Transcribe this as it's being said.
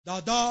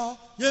Dada,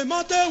 ye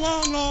mate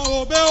wangla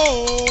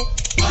obeo.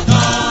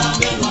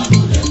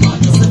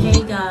 So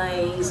hey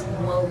guys,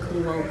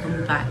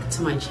 welcome back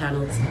to my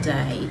channel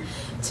today.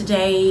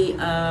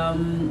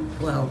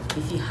 Well,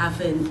 if you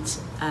haven't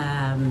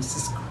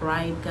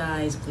subscribed,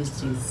 guys, please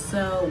do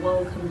so.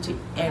 Welcome to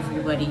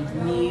everybody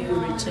new,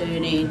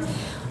 returning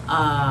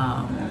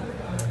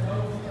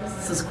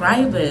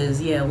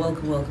subscribers. Yeah,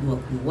 welcome.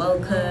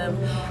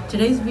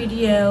 Today's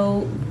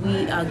video,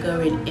 we are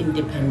going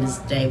Independence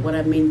Day. What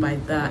I mean by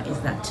that is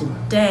that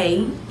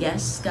today,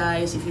 yes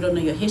guys, if you don't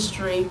know your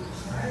history,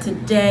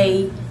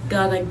 today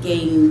Ghana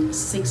gained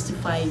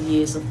 65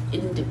 years of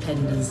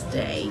Independence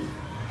Day.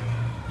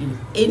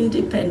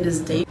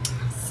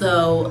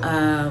 So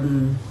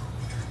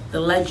the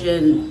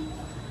legend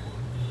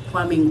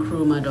Kwame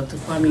Nkrumah, Dr.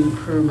 Kwame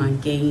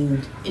Nkrumah,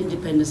 gained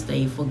Independence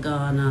Day for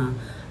Ghana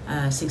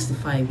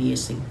 65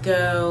 years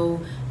ago,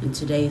 and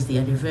today is the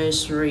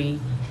anniversary,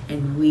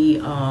 and we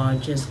are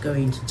just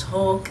going to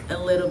talk a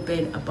little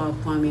bit about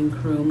Kwame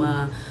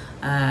Nkrumah,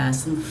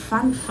 some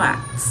fun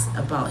facts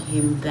about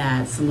him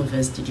that some of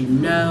us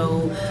didn't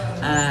know.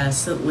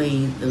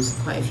 Certainly there's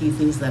quite a few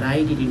things that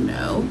I didn't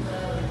know,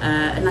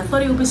 and I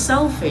thought it would be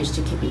selfish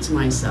to keep it to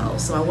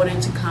myself, so I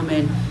wanted to come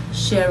and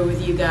share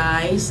with you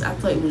guys. I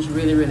thought it was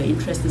really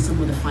interesting,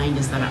 some of the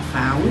findings that I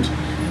found.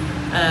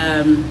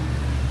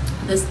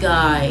 This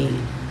guy,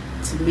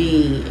 to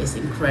me, is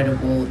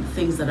incredible. The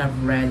things that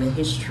I've read, the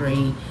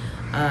history,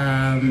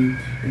 and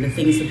the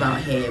things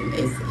about him,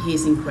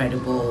 he's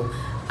incredible.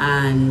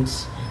 And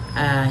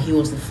he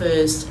was the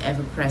first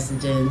ever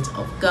president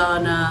of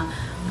Ghana,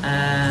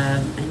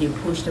 and he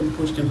pushed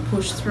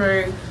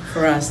through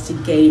for us to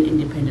gain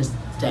Independence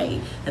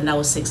Day, and that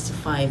was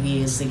 65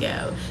 years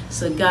ago.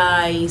 So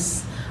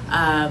guys,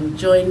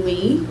 join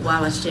me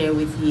while I share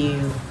with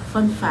you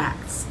fun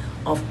facts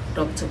of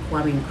Dr.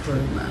 Kwame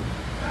Nkrumah.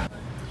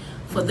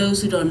 For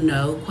those who don't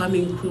know,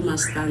 Kwame Nkrumah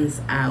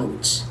stands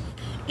out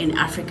in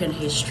African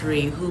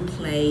history, who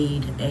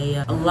played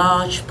a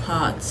large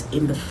part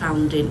in the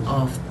founding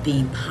of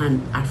the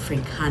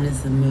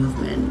Pan-Africanism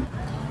movement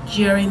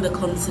during the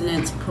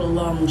continent's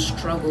prolonged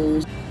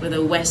struggles with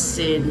the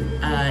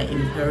Western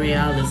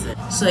imperialism.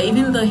 So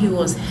even though he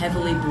was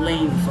heavily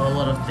blamed for a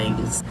lot of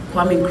things,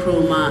 Kwame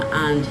Nkrumah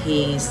and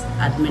his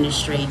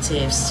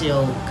administrative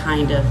still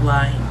kind of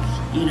like,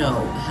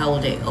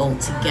 held it all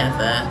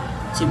together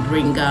to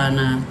bring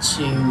Ghana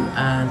to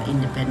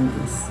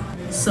independence.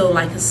 So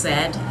like I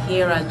said,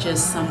 here are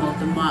just some of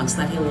the marks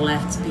that he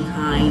left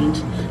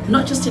behind,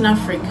 not just in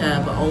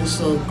Africa, but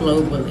also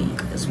globally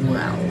as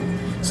well.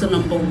 So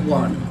number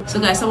one. So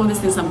guys, some of these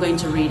things I'm going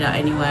to read out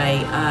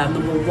anyway.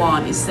 Number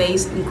one, it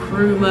says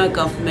Nkrumah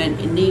government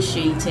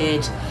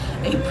initiated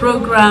a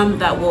program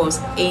that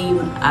was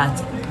aimed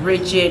at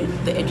bridging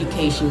the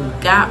education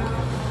gap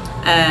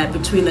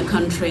between the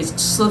country's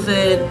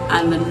southern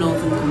and the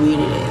northern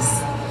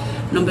communities.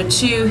 Number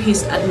two,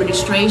 his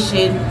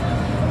administration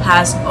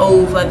has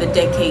over the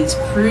decades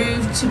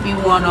proved to be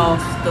one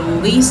of the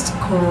least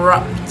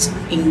corrupt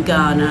in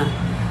Ghana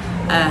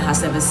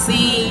has ever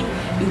seen.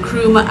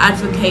 Nkrumah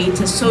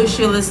advocated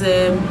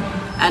socialism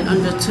and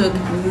undertook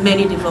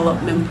many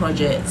development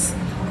projects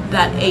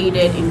that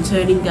aided in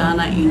turning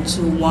Ghana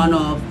into one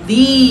of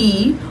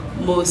the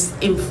most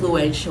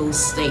influential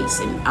states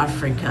in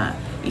Africa.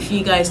 If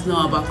you guys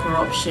know about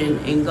corruption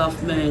in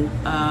government,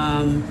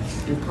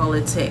 in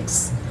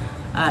politics,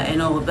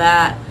 and all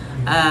that,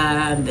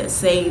 they're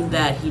saying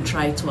that he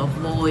tried to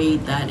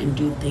avoid that and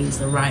do things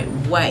the right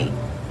way.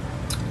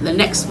 The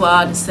next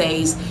one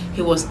says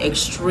he was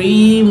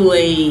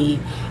extremely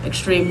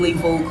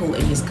vocal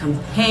in his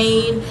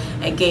campaign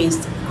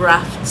against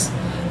graft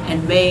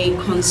and made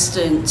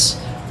constant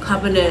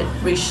cabinet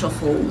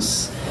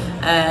reshuffles,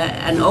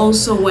 and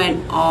also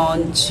went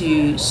on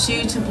to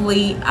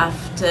suitably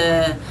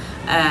after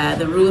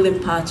the ruling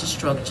party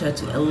structure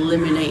to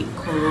eliminate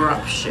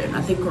corruption.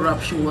 I think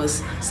corruption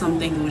was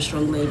something he was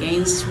strongly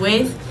against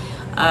with.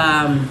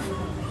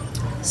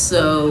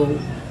 So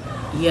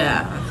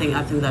yeah, I think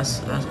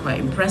that's quite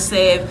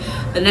impressive.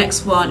 The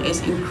next one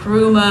is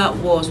Nkrumah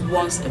was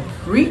once a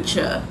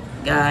preacher,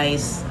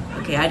 guys.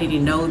 Okay, I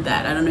didn't know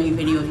that. I don't know if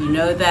any of you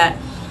know that.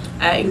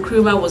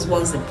 Nkrumah was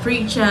once a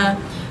preacher,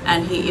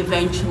 and he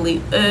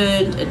eventually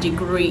earned a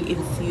degree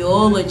in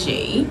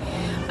theology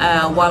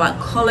while at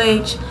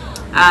college,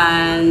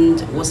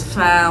 and was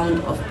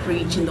found of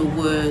preaching the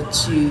word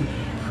to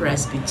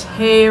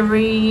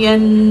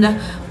Presbyterian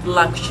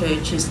black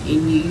churches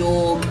in New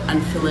York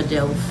and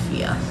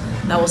Philadelphia.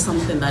 That was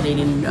something that I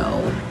didn't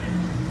know.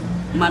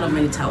 Man of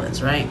many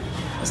talents, right?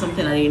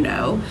 Something I didn't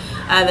know.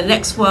 The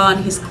next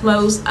one, his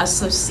close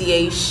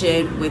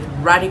association with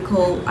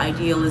radical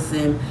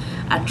idealism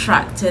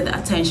attracted the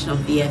attention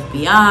of the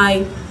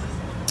FBI,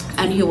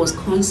 and he was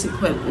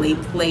consequently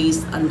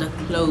placed under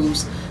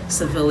close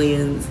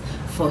surveillance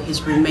for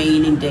his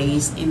remaining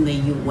days in the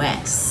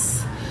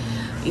US.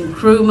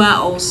 Nkrumah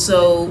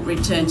also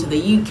returned to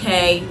the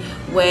UK,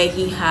 where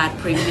he had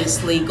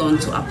previously gone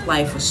to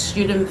apply for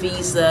student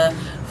visa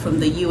from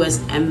the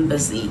US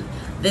Embassy.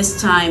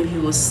 This time he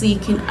was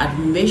seeking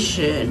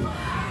admission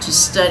to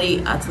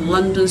study at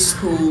London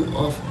School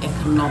of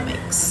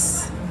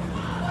Economics.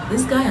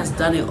 This guy has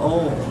done it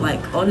all,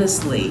 like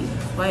honestly,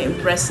 quite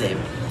impressive.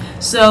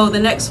 So the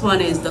next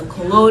one is the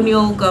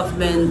colonial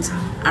government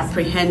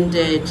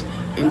apprehended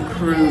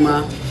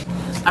Nkrumah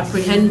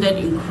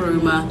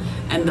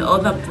and the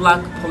other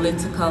black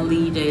political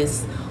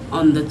leaders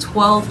on the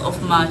 12th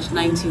of March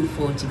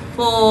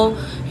 1944.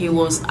 He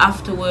was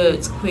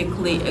afterwards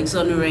quickly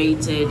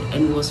exonerated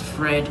and was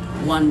freed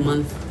 1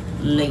 month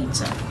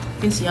later.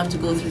 Things you have to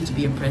go through to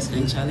be a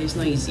president, Charlie. It's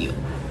not easy.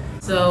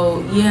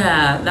 So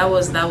yeah,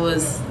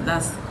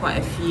 that's quite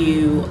a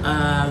few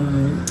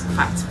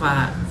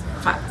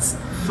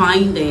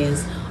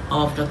findings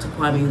of Dr.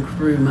 Kwame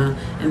Nkrumah.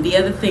 And the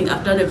other thing,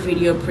 I've done a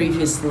video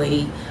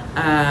previously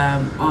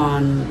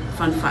on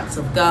fun facts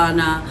of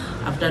Ghana.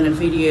 I've done a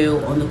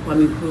video on the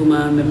Kwame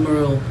Nkrumah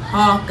Memorial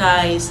Park,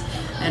 guys,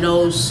 and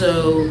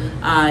also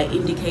I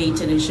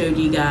indicated and showed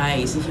you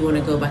guys, if you want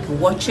to go back and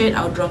watch it,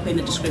 I'll drop in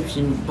the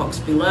description box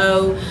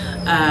below.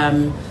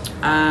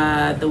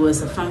 There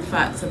was a fun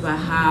fact about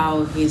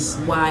how his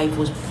wife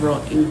was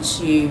brought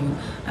into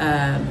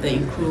the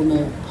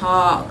Nkrumah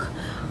Park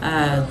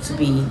to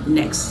be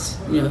next,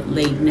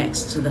 laid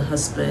next to the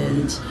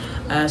husband.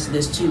 So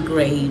there's 2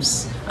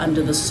 graves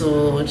under the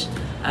sword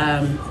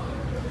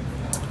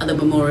at the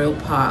Memorial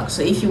Park.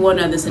 So if you want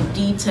to, there's a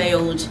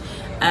detailed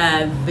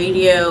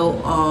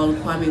video on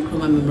Kwame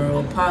Nkrumah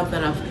Memorial Park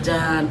that I've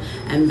done,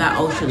 and that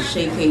also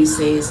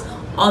showcases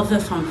other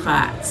fun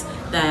facts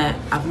that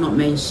I've not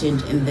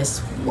mentioned in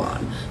this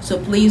one. So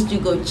please do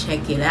go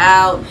check it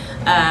out.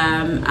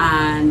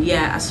 And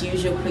yeah, as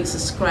usual, please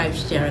subscribe,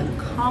 share, and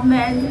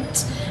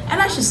comment.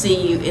 And I shall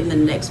see you in the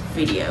next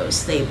video.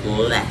 Stay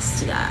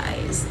blessed,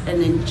 guys,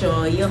 and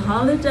enjoy your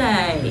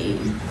holiday.